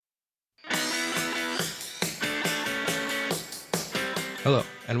Hello,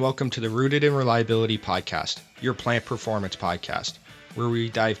 and welcome to the Rooted in Reliability podcast, your plant performance podcast, where we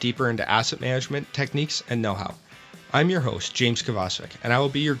dive deeper into asset management techniques and know-how. I'm your host, James Kovacevic, and I will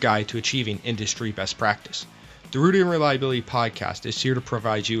be your guide to achieving industry best practice. The Rooted in Reliability podcast is here to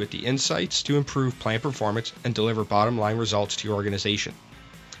provide you with the insights to improve plant performance and deliver bottom-line results to your organization.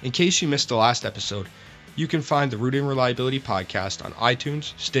 In case you missed the last episode, you can find the Rooted in Reliability podcast on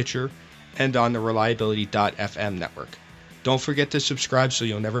iTunes, Stitcher, and on the Reliability.fm network. Don't forget to subscribe so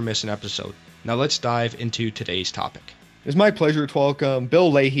you'll never miss an episode. Now let's dive into today's topic. It's my pleasure to welcome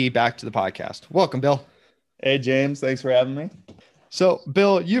Bill Leahy back to the podcast. Welcome, Bill. Hey, James. Thanks for having me. So,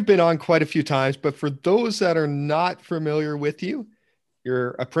 Bill, you've been on quite a few times, but for those that are not familiar with you,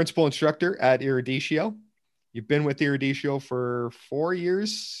 you're a principal instructor at Eruditio. You've been with Eruditio for 4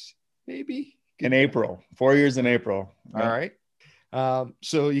 years, maybe? In April. 4 years in April. All right.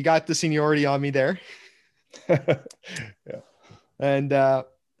 So you got the seniority on me there. Yeah. And,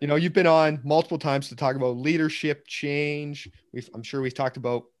 you've been on multiple times to talk about leadership change. I'm sure we've talked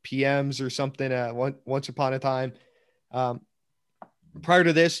about PMs or something once upon a time. Prior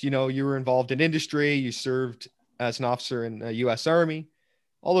to this, you were involved in industry. You served as an officer in the U.S. Army.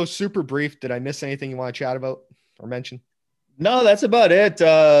 All those super brief. Did I miss anything you want to chat about or mention? No, that's about it.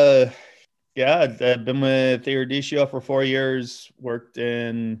 I've been with Eruditio for 4 years, worked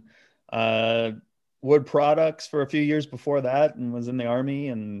in wood products for a few years before that, and was in the Army,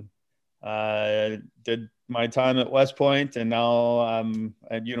 and did my time at West Point, and now I'm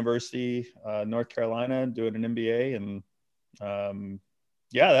at University North Carolina doing an MBA, and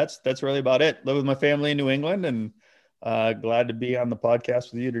that's really about it. Live with my family in New England, and glad to be on the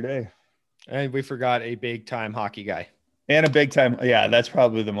podcast with you today. And we forgot a big time hockey guy. And a big time. Yeah, that's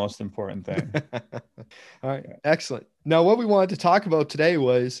probably the most important thing. All right. Excellent. Now, what we wanted to talk about today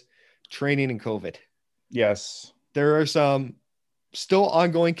was training in COVID. Yes. There are some still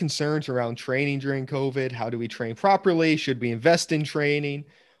ongoing concerns around training during COVID. How do we train properly? Should we invest in training?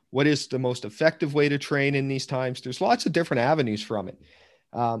 What is the most effective way to train in these times? There's lots of different avenues from it.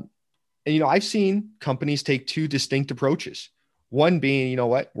 I've seen companies take two distinct approaches. One being,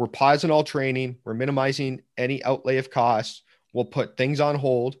 we're pausing all training. We're minimizing any outlay of costs. We'll put things on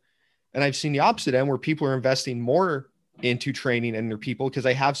hold. And I've seen the opposite end where people are investing more into training and their people because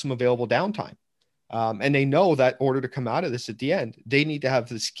they have some available downtime. And they know that in order to come out of this at the end, they need to have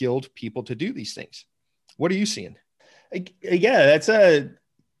the skilled people to do these things. What are you seeing? Yeah,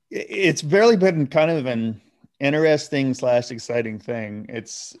 it's really been kind of an interesting / exciting thing.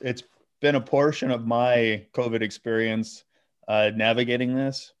 It's been a portion of my COVID experience navigating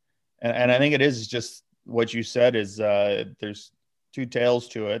this. And I think it is just what you said is there's two tails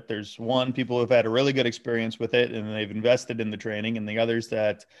to it. There's one, people who've had a really good experience with it and they've invested in the training, and the others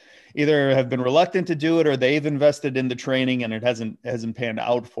that either have been reluctant to do it or they've invested in the training and it hasn't panned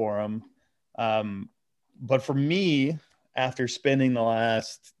out for them. But for me, after spending the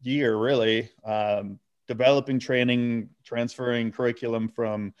last year really developing training, transferring curriculum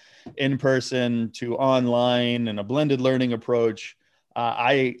from in-person to online and a blended learning approach,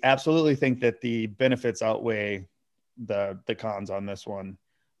 I absolutely think that the benefits outweigh the cons on this one.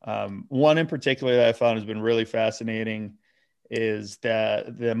 One in particular that I found has been really fascinating is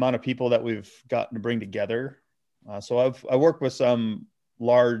that the amount of people that we've gotten to bring together. So I worked with some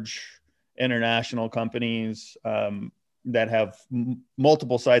large international companies that have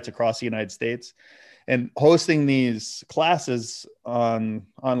multiple sites across the United States, and hosting these classes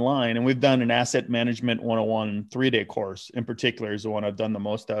online. And we've done an asset management 101 3-day course in particular is the one I've done the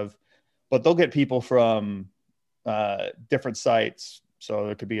most of, but they'll get people from different sites. So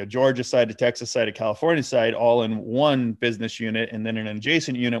there could be a Georgia site, a Texas site, a California site, all in one business unit. And then an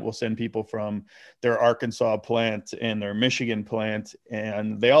adjacent unit will send people from their Arkansas plant and their Michigan plant.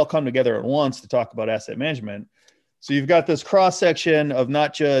 And they all come together at once to talk about asset management. So you've got this cross section of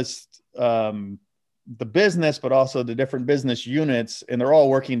not just the business, but also the different business units, and they're all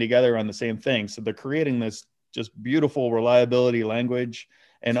working together on the same thing. So they're creating this just beautiful reliability language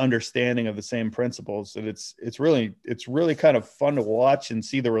and understanding of the same principles. And it's really kind of fun to watch and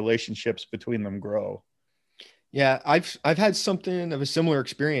see the relationships between them grow. Yeah, I've had something of a similar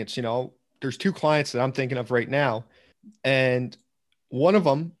experience. There's two clients that I'm thinking of right now, and one of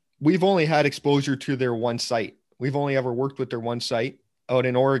them, we've only had exposure to their one site. We've only ever worked with their one site out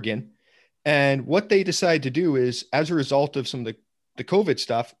in Oregon. And what they decided to do is, as a result of some of the COVID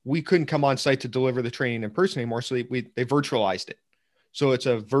stuff, we couldn't come on site to deliver the training in person anymore. So they virtualized it. So it's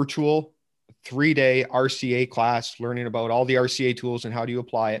a virtual 3-day RCA class, learning about all the RCA tools and how do you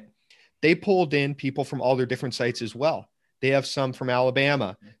apply it. They pulled in people from all their different sites as well. They have some from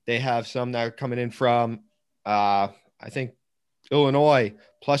Alabama. They have some that are coming in from, I think, Illinois,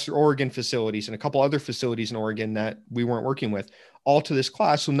 plus your Oregon facilities and a couple other facilities in Oregon that we weren't working with, all to this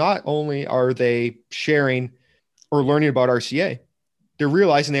class. So not only are they sharing or learning about RCA, they're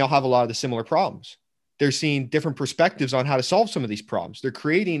realizing they all have a lot of the similar problems. They're seeing different perspectives on how to solve some of these problems. They're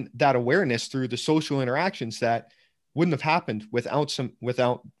creating that awareness through the social interactions that wouldn't have happened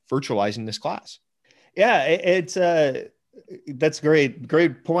without virtualizing this class. Yeah, it's that's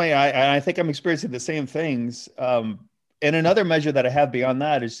great point. I think I'm experiencing the same things. And another measure that I have beyond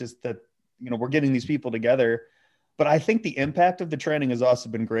that is just that, we're getting these people together, but I think the impact of the training has also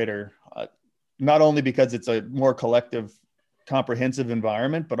been greater, not only because it's a more collective, comprehensive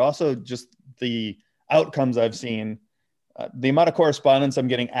environment, but also just the outcomes I've seen, the amount of correspondence I'm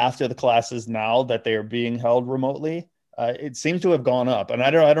getting after the classes now that they are being held remotely. It seems to have gone up, and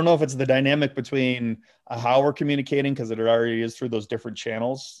I don't know if it's the dynamic between how we're communicating, because it already is through those different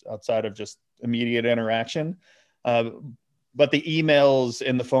channels outside of just immediate interaction. But the emails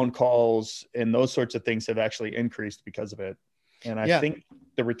and the phone calls and those sorts of things have actually increased because of it. And I think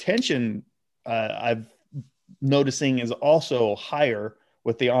the retention I've noticing is also higher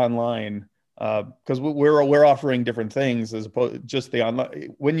with the online, because we're offering different things as opposed to just the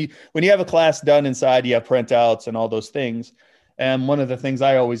online. When you have a class done inside, you have printouts and all those things. And one of the things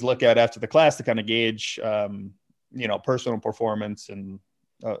I always look at after the class to kind of gauge, personal performance and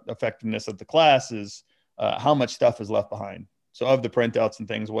effectiveness of the class is how much stuff is left behind. So of the printouts and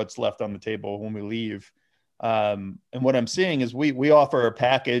things, what's left on the table when we leave. And what I'm seeing is we offer a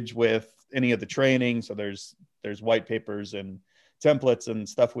package with any of the training. So there's white papers and templates and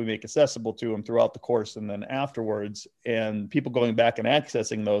stuff we make accessible to them throughout the course and then afterwards. And people going back and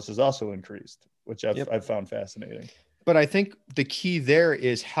accessing those has also increased, which I've found fascinating. But I think the key there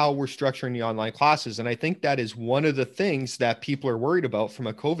is how we're structuring the online classes. And I think that is one of the things that people are worried about from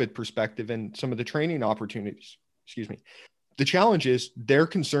a COVID perspective and some of the training opportunities. Excuse me. The challenge is they're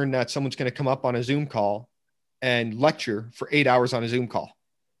concerned that someone's going to come up on a Zoom call and lecture for 8 hours on a Zoom call.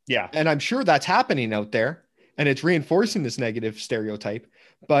 Yeah. And I'm sure that's happening out there and it's reinforcing this negative stereotype.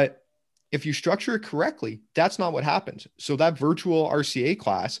 But if you structure it correctly, that's not what happens. So that virtual RCA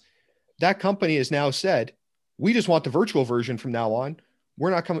class, that company has now said, we just want the virtual version from now on.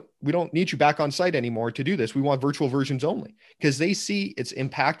 We don't need you back on site anymore to do this. We want virtual versions only, because they see it's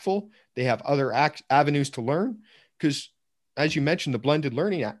impactful. They have other avenues to learn, because as you mentioned, the blended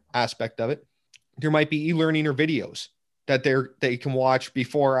learning aspect of it, there might be e-learning or videos that they can watch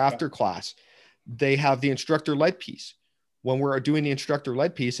before or after class. They have the instructor-led piece. When we're doing the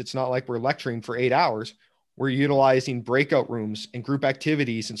instructor-led piece, it's not like we're lecturing for 8 hours. We're utilizing breakout rooms and group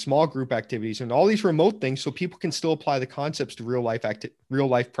activities and small group activities and all these remote things so people can still apply the concepts to real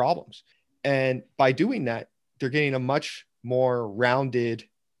life problems. And by doing that, they're getting a much more rounded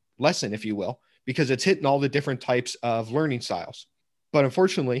lesson, if you will, because it's hitting all the different types of learning styles. But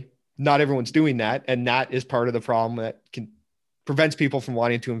unfortunately, not everyone's doing that. And that is part of the problem that prevents people from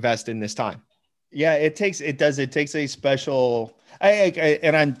wanting to invest in this time. Yeah, it takes a special,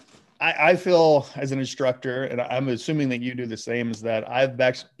 I feel as an instructor, and I'm assuming that you do the same, is that I've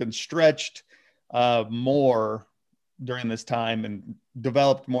actually been stretched more during this time and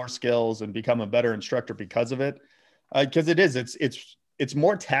developed more skills and become a better instructor because of it. Because it's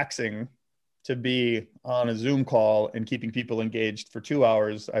more taxing to be on a Zoom call and keeping people engaged for 2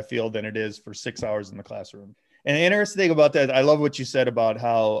 hours, I feel, than it is for 6 hours in the classroom. And the interesting thing about that, I love what you said about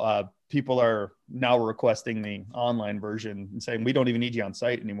how people are now requesting the online version and saying, we don't even need you on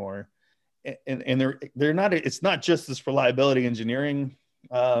site anymore. And they're not, it's not just this reliability engineering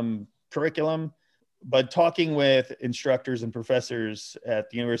curriculum, but talking with instructors and professors at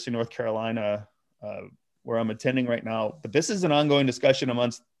the University of North Carolina, where I'm attending right now. But this is an ongoing discussion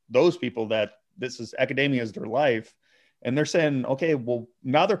amongst those people that this is academia is their life. And they're saying, okay, well,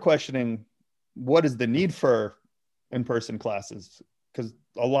 now they're questioning what is the need for in-person classes? Because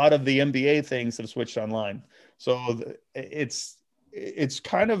a lot of the MBA things have switched online. So it's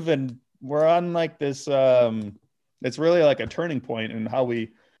kind of we're on like this, it's really like a turning point in how we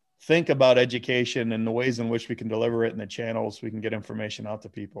think about education and the ways in which we can deliver it and the channels we can get information out to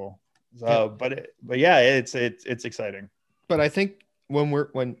people. So, but yeah, it's exciting. But I think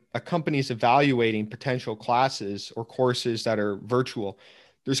when a company is evaluating potential classes or courses that are virtual,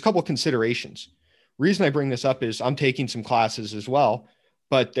 there's a couple of considerations. Reason I bring this up is I'm taking some classes as well,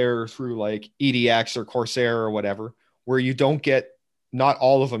 but they're through like EDX or Coursera or whatever, where you don't get, not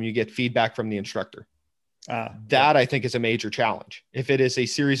all of them, you get feedback from the instructor. That I think is a major challenge. If it is a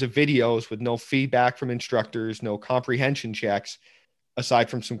series of videos with no feedback from instructors, no comprehension checks, aside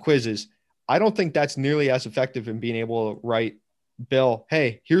from some quizzes, I don't think that's nearly as effective in being able to write, Bill,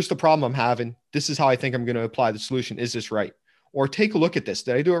 hey, here's the problem I'm having. This is how I think I'm going to apply the solution. Is this right? or take a look at this.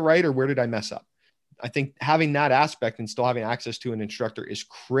 Did I do it right? Or where did I mess up? I think having that aspect and still having access to an instructor is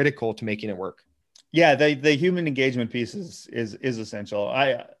critical to making it work. Yeah, the human engagement piece is essential.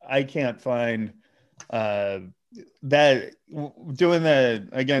 I can't find that doing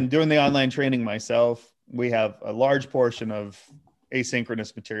the online training myself. We have a large portion of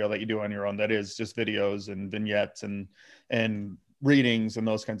asynchronous material that you do on your own that is just videos and vignettes and readings and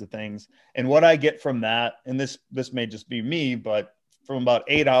those kinds of things. And what I get from that, and this may just be me, but from about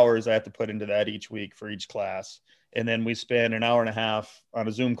 8 hours I have to put into that each week for each class. And then we spend an hour and a half on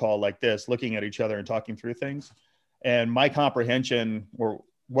a Zoom call like this, looking at each other and talking through things. And my comprehension, or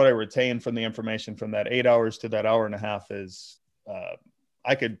what I retain from the information from that 8 hours to that hour and a half, is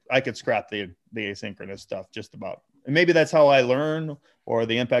I could scrap the asynchronous stuff just about. And maybe that's how I learn, or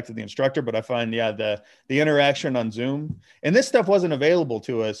the impact of the instructor. But I find, the interaction on Zoom, and this stuff wasn't available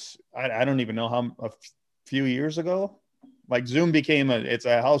to us. I don't even know how, a few years ago. Like Zoom became it's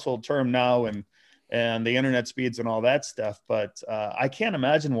a household term now, and the internet speeds and all that stuff. But I can't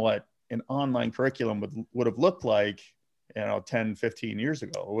imagine what an online curriculum would have looked like, 10, 15 years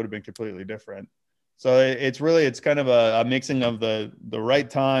ago. It would have been completely different. So it's kind of a mixing of the right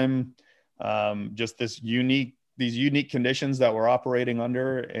time, just these unique conditions that we're operating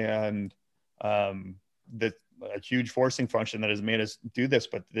under, and a huge forcing function that has made us do this.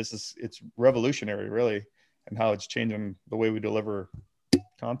 But it's revolutionary, really, and how it's changing the way we deliver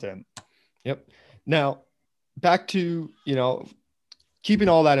content. Yep. Now, back to, keeping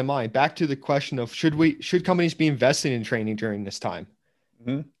all that in mind, back to the question of should companies be investing in training during this time?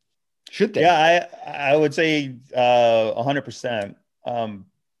 Mm-hmm. Should they? Yeah, I would say 100%.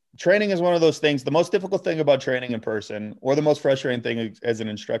 Training is one of those things. The most difficult thing about training in person, or the most frustrating thing as an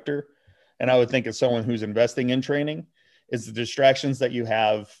instructor, and I would think as someone who's investing in training, is the distractions that you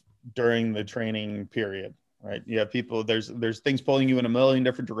have during the training period. Right. You have people, there's things pulling you in a million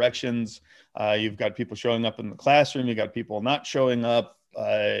different directions. You've got people showing up in the classroom. You got people not showing up.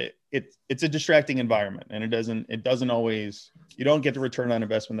 It's a distracting environment, and it doesn't always, you don't get the return on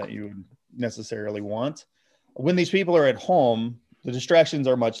investment that you would necessarily want. When these people are at home, the distractions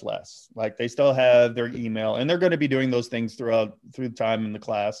are much less. Like, they still have their email, and they're going to be doing those things through time in the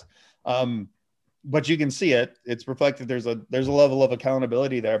class. But you can see it. It's reflected. There's a level of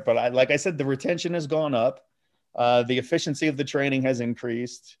accountability there. But like I said, the retention has gone up. The efficiency of the training has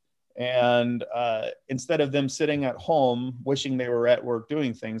increased. And instead of them sitting at home wishing they were at work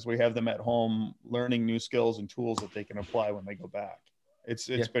doing things, we have them at home learning new skills and tools that they can apply when they go back. It's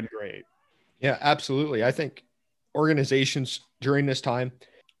been great. Yeah, absolutely. I think organizations during this time,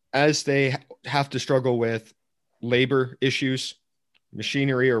 as they have to struggle with labor issues,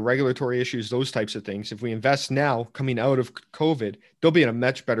 machinery or regulatory issues, those types of things, if we invest now coming out of COVID, they'll be in a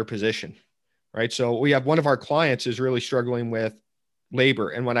much better position, right? So we have one of our clients is really struggling with labor.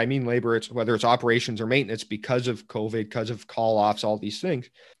 And when I mean labor, it's whether it's operations or maintenance, because of COVID, because of call offs, all these things.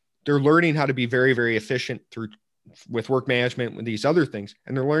 They're learning how to be very, very efficient with work management, with these other things.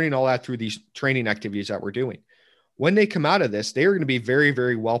 And they're learning all that through these training activities that we're doing. When they come out of this, they are going to be very,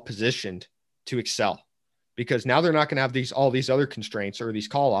 very well positioned to excel, because now they're not going to have all these other constraints or these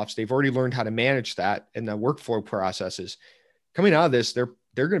call offs. They've already learned how to manage that in the workflow processes. Coming out of this, they're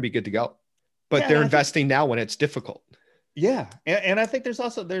going to be good to go, but they're investing now when it's difficult. Yeah. And I think they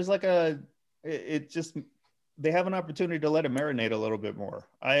have an opportunity to let it marinate a little bit more.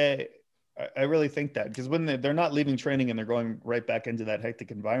 I really think that, because when they're not leaving training and they're going right back into that hectic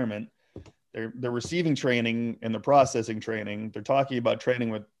environment, they're receiving training and they're processing training. They're talking about training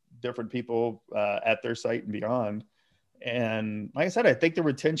with different people at their site and beyond. And like I said, I think the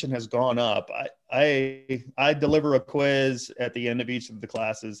retention has gone up. I deliver a quiz at the end of each of the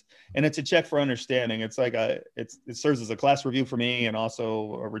classes, and it's a check for understanding. It's like it serves as a class review for me, and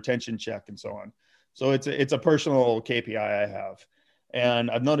also a retention check and so on. So it's a personal KPI I have. And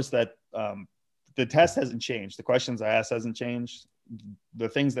I've noticed that the test hasn't changed. The questions I ask hasn't changed. The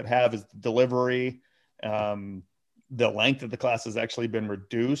things that have is the delivery. The length of the class has actually been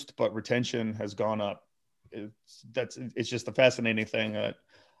reduced, but retention has gone up. It's just a fascinating thing. I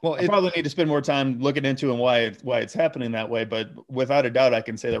probably need to spend more time looking into and why it's happening that way. But without a doubt, I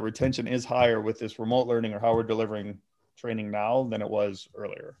can say that retention is higher with this remote learning, or how we're delivering training now, than it was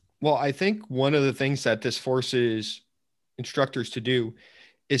earlier. Well, I think one of the things that this forces instructors to do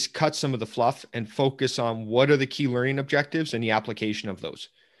is cut some of the fluff and focus on what are the key learning objectives and the application of those.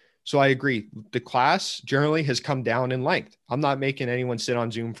 So I agree. The class generally has come down in length. I'm not making anyone sit on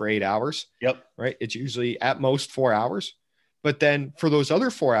Zoom for 8 hours. Yep. Right. It's usually at most 4 hours. But then for those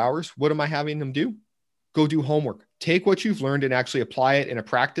other 4 hours, what am I having them do? go do homework. Take what you've learned and actually apply it in a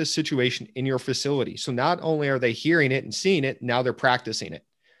practice situation in your facility. So not only are they hearing it and seeing it, now they're practicing it.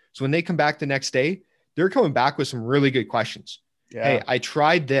 So when they come back the next day, they're coming back with some really good questions. Yeah. Hey, I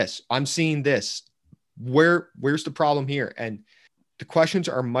tried this. I'm seeing this. Where's the problem here? And the questions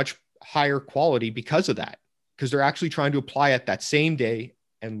are much higher quality because of that, because they're actually trying to apply it that same day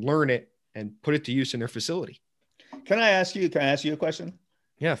and learn it and put it to use in their facility. Can I ask you a question?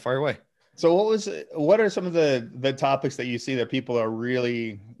 Yeah, fire away. So what are some of the topics that you see that people are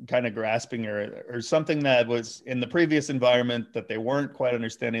really kind of grasping, or something that was in the previous environment that they weren't quite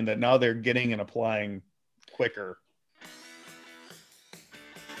understanding that now they're getting and applying quicker?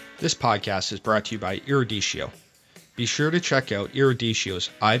 This podcast is brought to you by Eruditio. Be sure to check out Eruditio's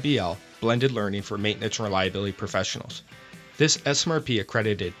IBL blended learning for maintenance and reliability professionals. This SMRP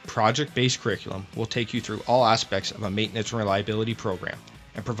accredited project-based curriculum will take you through all aspects of a maintenance and reliability program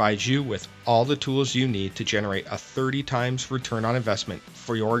and provides you with all the tools you need to generate a 30 times return on investment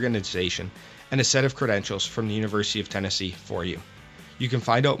for your organization and a set of credentials from the University of Tennessee for you. You can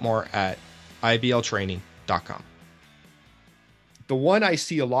find out more at ibltraining.com. The one I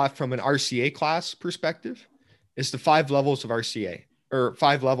see a lot from an RCA class perspective is the 5 levels of RCA, or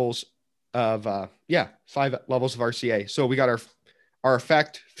 5 levels of 5 levels of RCA. So we got our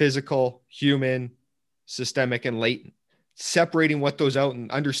effect, physical, human, systemic, and latent. Separating what those out and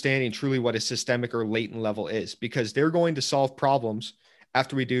understanding truly what a systemic or latent level is, because they're going to solve problems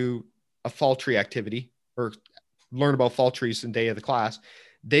after we do a fault tree activity or learn about fault trees in the day of the class.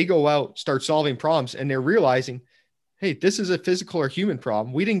 They go out, start solving problems, and they're realizing, hey, this is a physical or human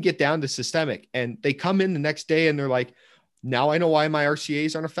problem. We didn't get down to systemic. And they come in the next day and they're like, now I know why my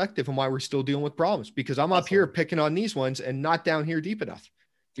RCAs aren't effective and why we're still dealing with problems, because I'm up here picking on these ones and not down here deep enough,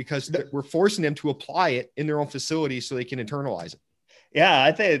 because we're forcing them to apply it in their own facility so they can internalize it. Yeah,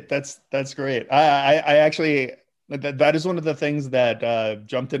 I think that's great. I actually, that is one of the things that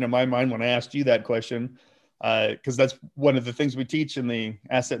jumped into my mind when I asked you that question, because that's one of the things we teach in the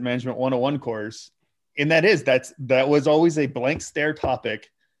Asset Management 101 course. And that was always a blank stare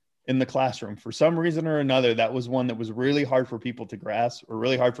topic in the classroom. For some reason or another, that was one that was really hard for people to grasp, or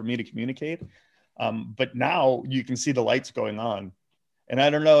really hard for me to communicate. But now you can see the lights going on. And I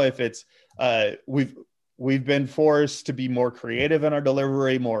don't know if it's we've been forced to be more creative in our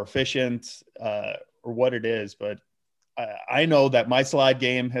delivery, more efficient, or what it is. But I know that my slide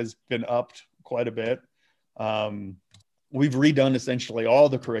game has been upped quite a bit. We've redone essentially all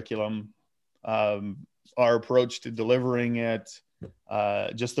the curriculum. Our approach to delivering it,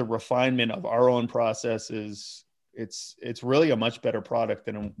 just the refinement of our own processes. It's really a much better product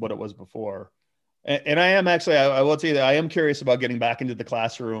than what it was before. And I am actually, I will tell you that I am curious about getting back into the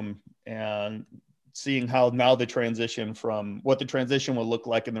classroom and seeing how now the transition from what the transition will look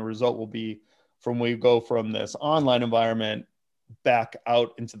like and the result will be from we go from this online environment back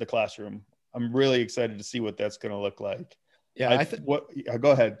out into the classroom. I'm really excited to see what that's going to look like. Yeah.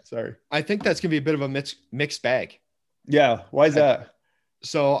 Go ahead. Sorry. I think that's going to be a bit of a mixed bag. Yeah. Why is that?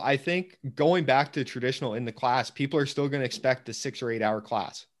 So I think going back to traditional in the class, people are still going to expect the 6 or 8 hour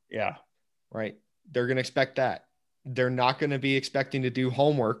class. Yeah. Right. They're going to expect that. They're not going to be expecting to do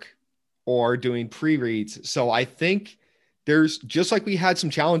homework or doing pre-reads. So I think there's, just like we had some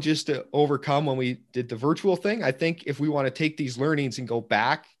challenges to overcome when we did the virtual thing, I think if we want to take these learnings and go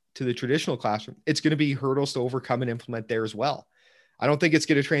back to the traditional classroom, it's going to be hurdles to overcome and implement there as well. I don't think it's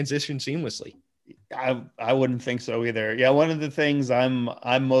going to transition seamlessly. I wouldn't think so either. Yeah, one of the things I'm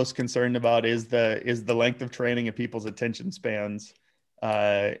most concerned about is the length of training and people's attention spans,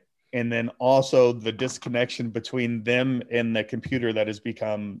 and then also the disconnection between them and the computer that has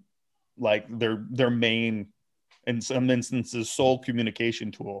become like their main, in some instances, sole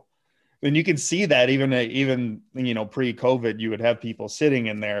communication tool. And you can see that even pre-COVID, you would have people sitting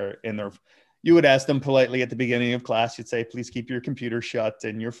in their you would ask them politely at the beginning of class, you'd say, please keep your computer shut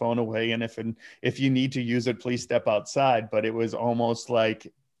and your phone away. And if you need to use it, please step outside. But it was almost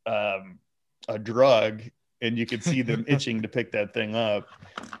like a drug, and you could see them itching to pick that thing up.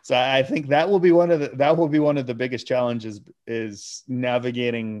 So I think that will be one of the biggest challenges, is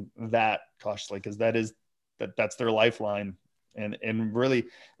navigating that cautiously, because that's their lifeline. And really,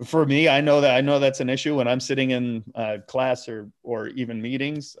 for me, I know that's an issue when I'm sitting in class or even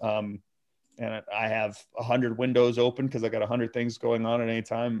meetings. And I have 100 windows open because I got 100 things going on at any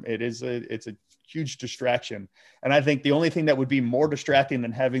time. It's a huge distraction. And I think the only thing that would be more distracting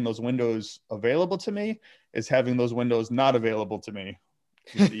than having those windows available to me is having those windows not available to me.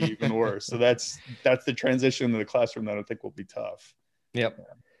 It'd be even worse. So that's the transition to the classroom that I think will be tough. Yep.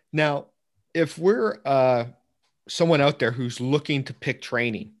 Now, if we're someone out there who's looking to pick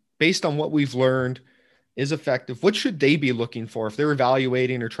training based on what we've learned is effective, what should they be looking for if they're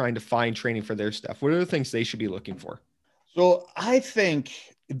evaluating or trying to find training for their stuff? What are the things they should be looking for? So I think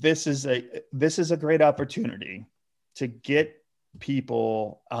this is a great opportunity to get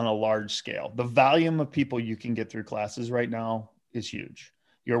people on a large scale. The volume of people you can get through classes right now is huge.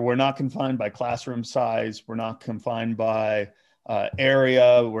 We're not confined by classroom size. We're not confined by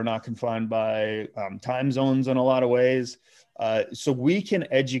area. We're not confined by time zones in a lot of ways. So we can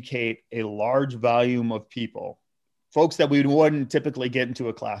educate a large volume of people, folks that we wouldn't typically get into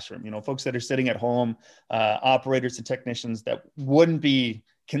a classroom, folks that are sitting at home, operators and technicians that wouldn't be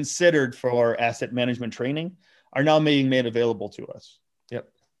considered for asset management training are now being made available to us. Yep.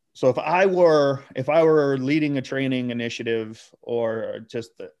 So if I were leading a training initiative or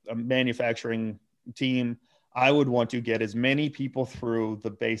just a manufacturing team, I would want to get as many people through the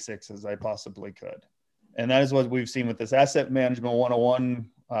basics as I possibly could. And that is what we've seen with this Asset Management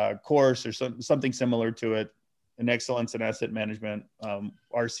 101 course, or something similar to it, an Excellence in Asset Management,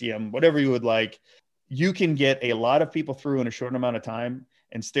 RCM, whatever you would like. You can get a lot of people through in a short amount of time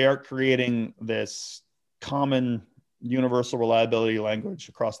and start creating this common universal reliability language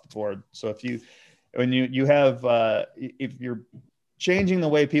across the board. So if you're changing the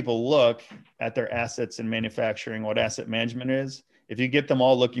way people look at their assets in manufacturing, what asset management is, if you get them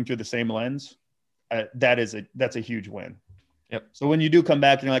all looking through the same lens, that's a huge win. Yep. So when you do come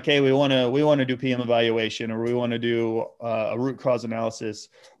back and you're like, hey, we want to do PM evaluation, or we want to do a root cause analysis,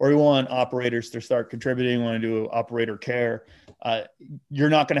 or we want operators to start contributing, we want to do operator care, you're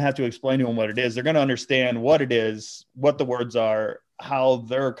not going to have to explain to them what it is. They're going to understand what it is, what the words are, how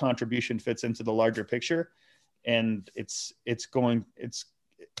their contribution fits into the larger picture. And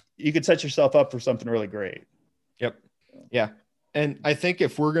you could set yourself up for something really great. Yep. Yeah. And I think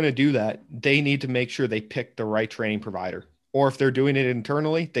if we're going to do that, they need to make sure they pick the right training provider. Or if they're doing it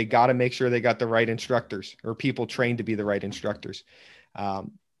internally, they got to make sure they got the right instructors or people trained to be the right instructors. Oh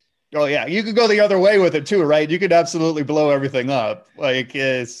yeah. You could go the other way with it too, right? You could absolutely blow everything up. Like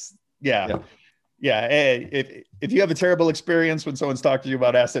yeah. If you have a terrible experience when someone's talking to you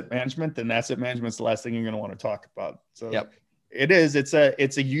about asset management, then asset management's the last thing you're going to want to talk about. So yep. It's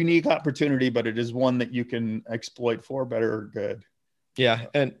a unique opportunity, but it is one that you can exploit for better or good. Yeah.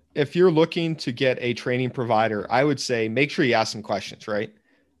 And if you're looking to get a training provider, I would say, make sure you ask some questions, right?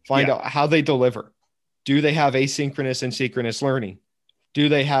 Find out how they deliver. Do they have asynchronous and synchronous learning? Do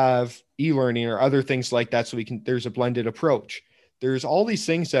they have e-learning or other things like that? So there's a blended approach. There's all these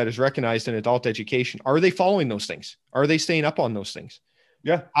things that is recognized in adult education. Are they following those things? Are they staying up on those things?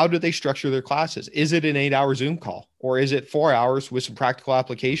 Yeah. How do they structure their classes? Is it an 8-hour Zoom call, or is it 4 hours with some practical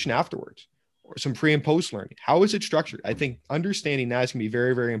application afterwards, or some pre and post learning? How is it structured? I think understanding that is going to be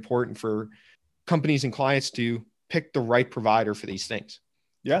very, very important for companies and clients to pick the right provider for these things.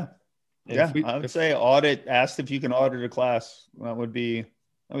 Yeah. And I would say ask if you can audit a class. That would be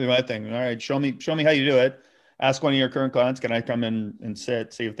my thing. All right. Show me how you do it. Ask one of your current clients, can I come in and see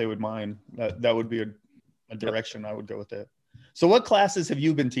if they would mind? That would be a direction I would go with it. So what classes have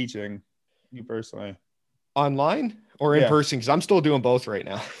you been teaching, you personally? Online or in person? Because I'm still doing both right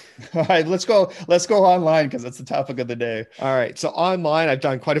now. All right, let's go online because that's the topic of the day. All right. So online, I've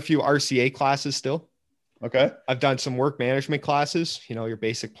done quite a few RCA classes still. Okay. I've done some work management classes, your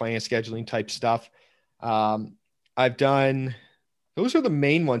basic planning and scheduling type stuff. Those are the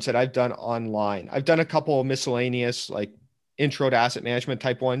main ones that I've done online. I've done a couple of miscellaneous, like intro to asset management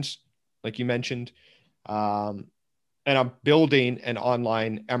type ones, like you mentioned. And I'm building an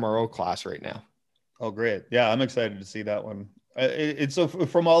online MRO class right now. Oh, great. Yeah, I'm excited to see that one. So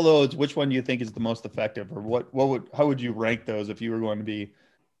from all those, which one do you think is the most effective, or how would you rank those if you were going to be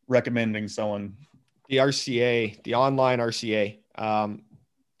recommending someone? The RCA, the online RCA,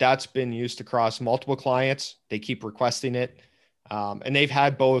 that's been used across multiple clients. They keep requesting it. And they've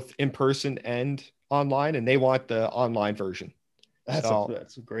had both in person and online, and they want the online version.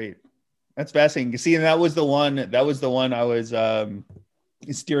 That's great. That's fascinating. See, and that was the one I was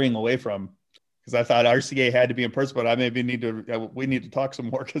steering away from, because I thought RCA had to be in person, but we need to talk some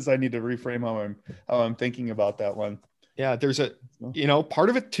more, because I need to reframe how I'm thinking about that one. Yeah, there's part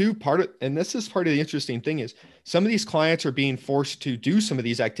of it too, and this is part of the interesting thing is some of these clients are being forced to do some of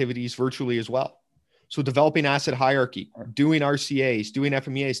these activities virtually as well. So developing asset hierarchy, doing RCAs, doing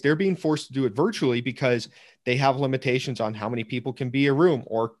FMEAs, they're being forced to do it virtually because they have limitations on how many people can be in a room,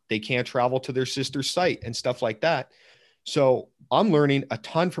 or they can't travel to their sister site and stuff like that. So I'm learning a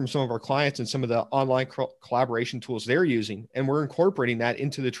ton from some of our clients and some of the online collaboration tools they're using, and we're incorporating that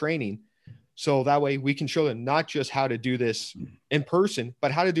into the training. So that way we can show them not just how to do this in person,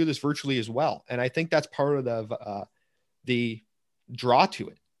 but how to do this virtually as well. And I think that's part of the draw to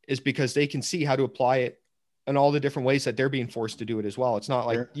it, is because they can see how to apply it and all the different ways that they're being forced to do it as well. It's not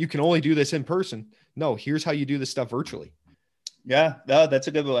like Sure. you can only do this in person. No, here's how you do this stuff virtually. Yeah, no, that's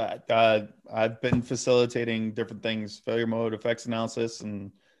a good one. I've been facilitating different things, failure mode, effects analysis,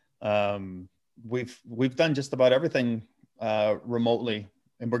 and we've done just about everything remotely,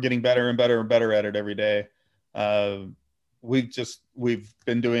 and we're getting better and better and better at it every day. We've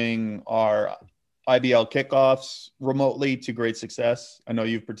been doing our IBL kickoffs remotely to great success. I know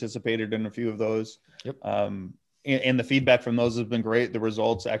you've participated in a few of those. Yep. And the feedback from those has been great. The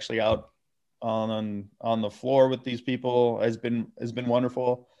results actually out on the floor with these people has been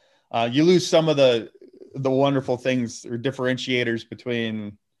wonderful. You lose some of the wonderful things or differentiators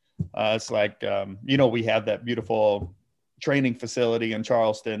between us. Like, we have that beautiful training facility in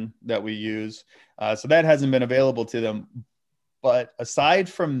Charleston that we use. So that hasn't been available to them. But aside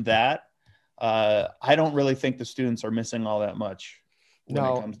from that, I don't really think the students are missing all that much when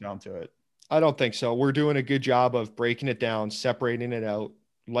it comes down to it. I don't think so. We're doing a good job of breaking it down, separating it out.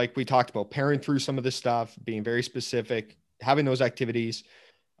 Like we talked about, pairing through some of this stuff, being very specific, having those activities.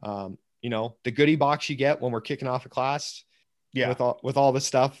 The goodie box you get when we're kicking off a class, with all the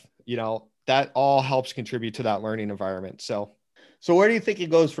stuff, that all helps contribute to that learning environment. So where do you think it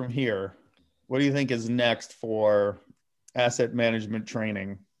goes from here? What do you think is next for asset management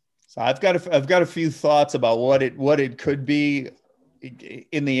training? So I've got a few thoughts about what it could be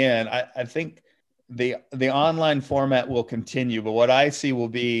in the end. I think the online format will continue, but what I see will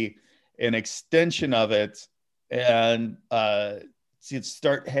be an extension of it, and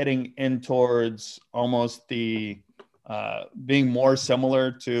start heading in towards almost the being more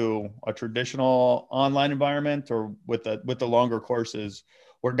similar to a traditional online environment, or with the longer courses,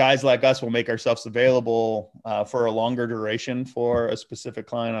 where guys like us will make ourselves available for a longer duration for a specific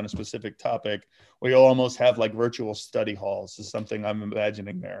client on a specific topic. We'll almost have like virtual study halls is something I'm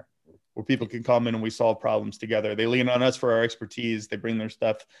imagining there, where people can come in and we solve problems together. They lean on us for our expertise. They bring their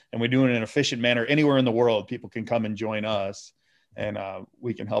stuff, and we do it in an efficient manner. Anywhere in the world, people can come and join us, and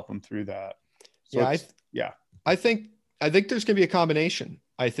we can help them through that. So I think there's going to be a combination.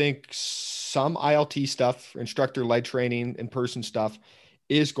 I think some ILT stuff, instructor-led training, in-person stuff,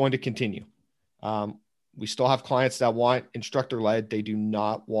 is going to continue. We still have clients that want instructor-led. They do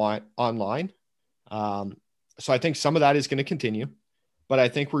not want online. So I think some of that is going to continue, but I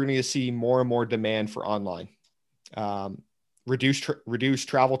think we're going to see more and more demand for online. Reduce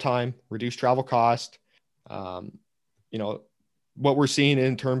travel time, reduce travel cost. What we're seeing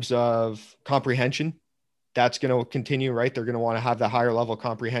in terms of comprehension, that's going to continue, right? They're going to want to have that higher level of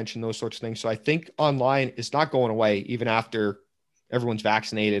comprehension, those sorts of things. So I think online is not going away even after everyone's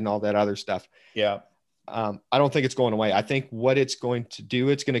vaccinated and all that other stuff. Yeah. I don't think it's going away. I think what it's going to do,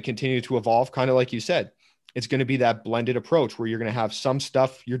 it's going to continue to evolve, kind of like you said. It's going to be that blended approach where you're going to have some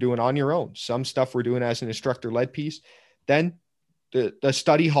stuff you're doing on your own, some stuff we're doing as an instructor-led piece. Then the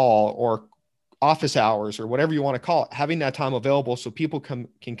study hall or office hours or whatever you want to call it, having that time available so people can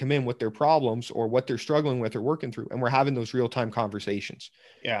come in with their problems or what they're struggling with or working through. And we're having those real-time conversations.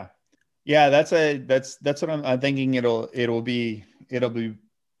 Yeah. Yeah. That's what I'm thinking. It'll be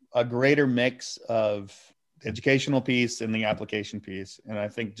a greater mix of the educational piece and the application piece. And I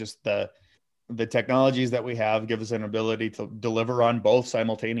think just the technologies that we have give us an ability to deliver on both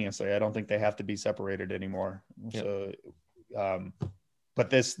simultaneously. I don't think they have to be separated anymore. Yeah. So, but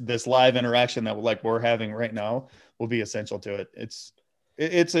this live interaction that we're having right now will be essential to it.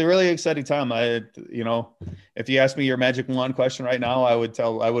 It's a really exciting time. If you ask me your magic wand question right now, I would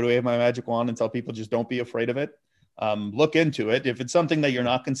wave my magic wand and tell people, just don't be afraid of it. Look into it. If it's something that you're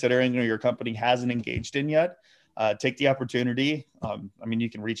not considering or your company hasn't engaged in yet, take the opportunity. You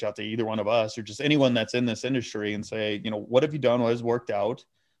can reach out to either one of us or just anyone that's in this industry and say, what have you done? What has worked out?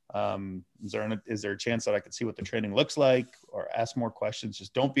 Is there a chance that I could see what the training looks like, or ask more questions?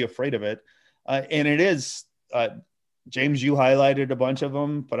 Just don't be afraid of it. And it is, James, you highlighted a bunch of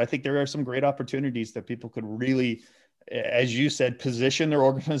them, but I think there are some great opportunities that people could really, as you said, position their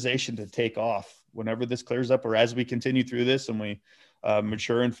organization to take off whenever this clears up, or as we continue through this and we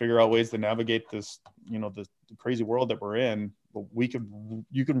mature and figure out ways to navigate this, the crazy world that we're in. But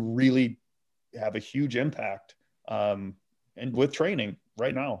you can really have a huge impact, and with training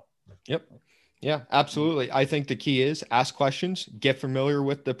right now. Yep. Yeah, absolutely. I think the key is ask questions, get familiar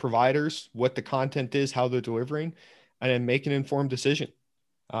with the providers, what the content is, how they're delivering, and then make an informed decision.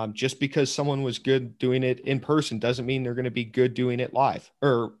 Just because someone was good doing it in person doesn't mean they're going to be good doing it live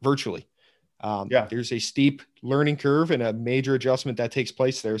or virtually. There's a steep learning curve and a major adjustment that takes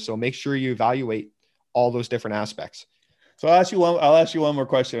place there. So make sure you evaluate all those different aspects. So I'll ask you one more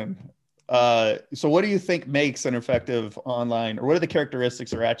question. So what do you think makes an effective online, or what are the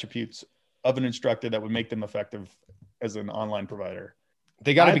characteristics or attributes of an instructor that would make them effective as an online provider?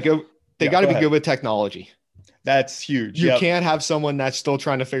 They got to be good. They got to be good with technology. That's huge. You can't have someone that's still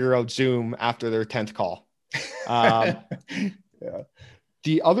trying to figure out Zoom after their 10th call. Yeah.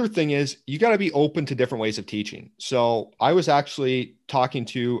 The other thing is you got to be open to different ways of teaching. So I was actually talking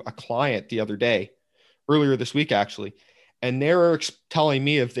to a client the other day, earlier this week, actually, and they were telling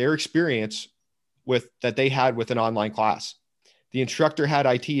me of their experience that they had with an online class. The instructor had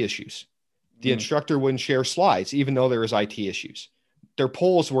IT issues. The instructor wouldn't share slides, even though there was IT issues. Their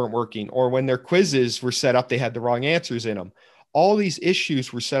polls weren't working, or when their quizzes were set up, they had the wrong answers in them. All these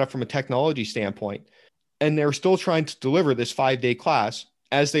issues were set up from a technology standpoint, and they're still trying to deliver this 5-day class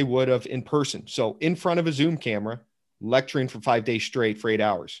as they would have in person. So in front of a Zoom camera, lecturing for 5 days straight for 8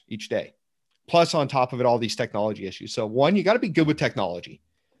 hours each day. Plus on top of it, all these technology issues. So one, you got to be good with technology.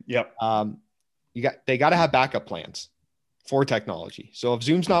 Yep. They got to have backup plans for technology. So if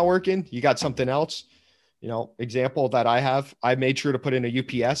Zoom's not working, you got something else. Example that I made sure to put in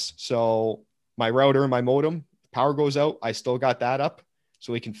a UPS. So my router and my modem, power goes out, I still got that up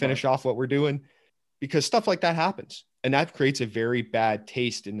so we can finish off what we're doing, because stuff like that happens. And that creates a very bad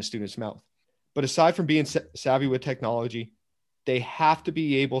taste in the student's mouth. But aside from being savvy with technology, they have to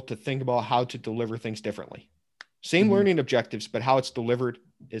be able to think about how to deliver things differently. Same learning objectives, but how it's delivered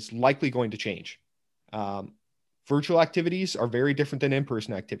is likely going to change. Virtual activities are very different than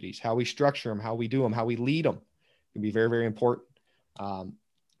in-person activities. How we structure them, how we do them, how we lead them can be very, very important.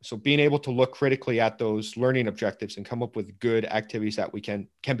 So being able to look critically at those learning objectives and come up with good activities that we can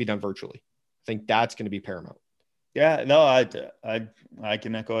be done virtually. I think that's going to be paramount. Yeah, no, I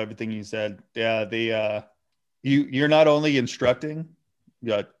can echo everything you said. Yeah, you're not only instructing,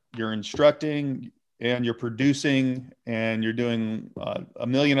 you're instructing and you're producing and you're doing a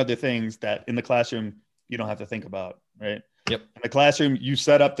million other things that in the classroom you don't have to think about, right? Yep. In the classroom, you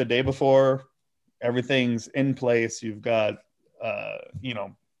set up the day before, everything's in place. You've got,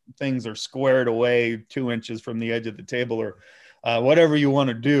 things are squared away 2 inches from the edge of the table, or whatever you want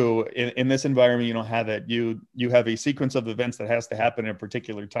to do. In this environment, you don't have it. You have a sequence of events that has to happen at a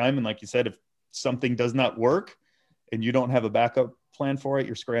particular time. And like you said, if something does not work and you don't have a backup plan for it,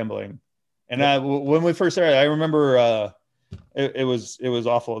 you're scrambling. And when we first started, I remember it was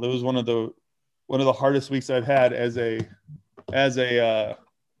awful. That was one of the hardest weeks I've had as an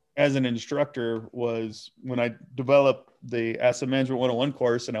instructor, was when I developed the Asset Management 101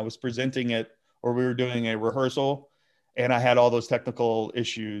 course and I was presenting it, or we were doing a rehearsal, and I had all those technical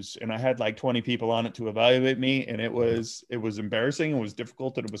issues, and I had like 20 people on it to evaluate me. And it was embarrassing. It was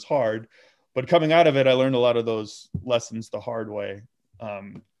difficult and it was hard, but coming out of it, I learned a lot of those lessons the hard way.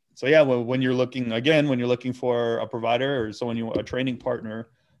 So yeah, when you're looking for a provider or someone a training partner,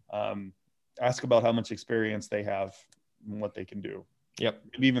 ask about how much experience they have and what they can do. Yep.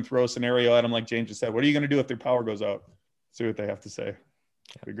 Maybe even throw a scenario at them, like James just said. What are you going to do if their power goes out? See what they have to say.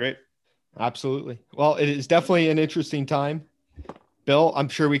 That'd be great. Absolutely. Well, it is definitely an interesting time. Bill, I'm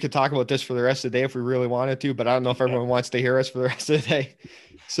sure we could talk about this for the rest of the day if we really wanted to, but I don't know if everyone wants to hear us for the rest of the day.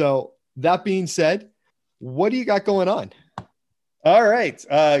 So that being said, what do you got going on? All right.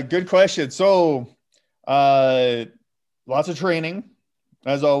 Good question. So lots of training,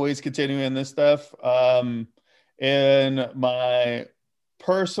 as always, continuing this stuff. In my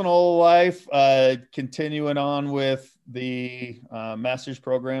personal life, continuing on with the master's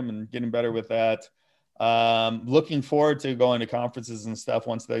program and getting better with that. Looking forward to going to conferences and stuff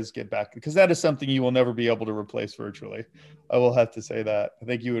once those get back, because that is something you will never be able to replace virtually. I will have to say that. I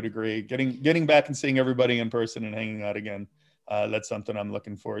think you would agree. Getting back and seeing everybody in person and hanging out again. That's something I'm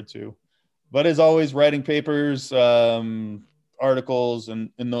looking forward to. But as always, writing papers, articles,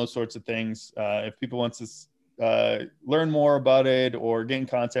 and those sorts of things. If people want to learn more about it or get in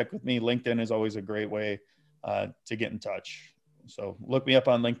contact with me, LinkedIn is always a great way to get in touch. So look me up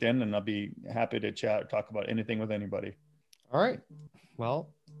on LinkedIn and I'll be happy to chat or talk about anything with anybody. All right.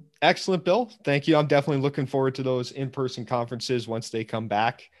 Well, excellent, Bill. Thank you. I'm definitely looking forward to those in-person conferences once they come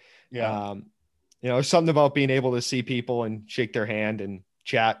back. Yeah. There's something about being able to see people and shake their hand and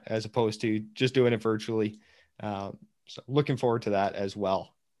chat as opposed to just doing it virtually. So looking forward to that as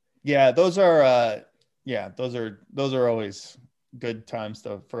well. Yeah, those are always good times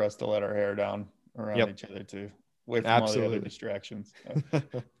for us to let our hair down around each other too, away from all the other distractions.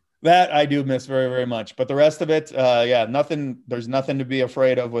 That I do miss very, very much. But the rest of it, there's nothing to be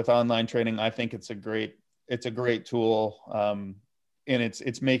afraid of with online training. I think it's a great tool. And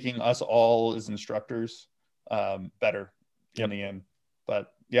it's making us all as instructors better in the end.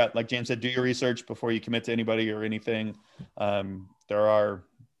 But yeah, like James said, do your research before you commit to anybody or anything. There are,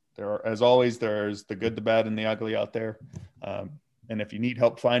 as always, there's the good, the bad, and the ugly out there. if you need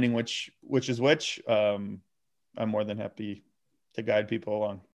help finding which is which, I'm more than happy to guide people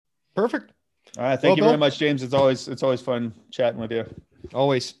along. Perfect. All right. Thank you very much, James. It's always fun chatting with you.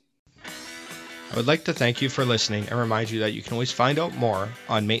 Always. I would like to thank you for listening and remind you that you can always find out more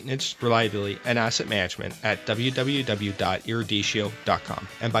on maintenance, reliability, and asset management at www.eruditio.com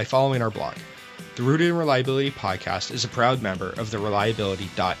and by following our blog. The Rooted in Reliability podcast is a proud member of the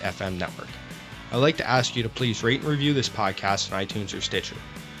Reliability.fm network. I'd like to ask you to please rate and review this podcast on iTunes or Stitcher.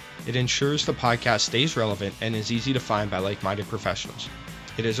 It ensures the podcast stays relevant and is easy to find by like-minded professionals.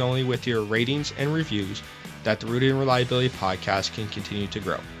 It is only with your ratings and reviews that the Rooted in Reliability podcast can continue to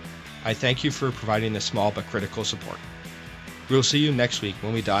grow. I thank you for providing this small but critical support. We'll see you next week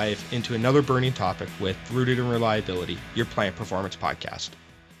when we dive into another burning topic with Rooted in Reliability, your plant performance podcast.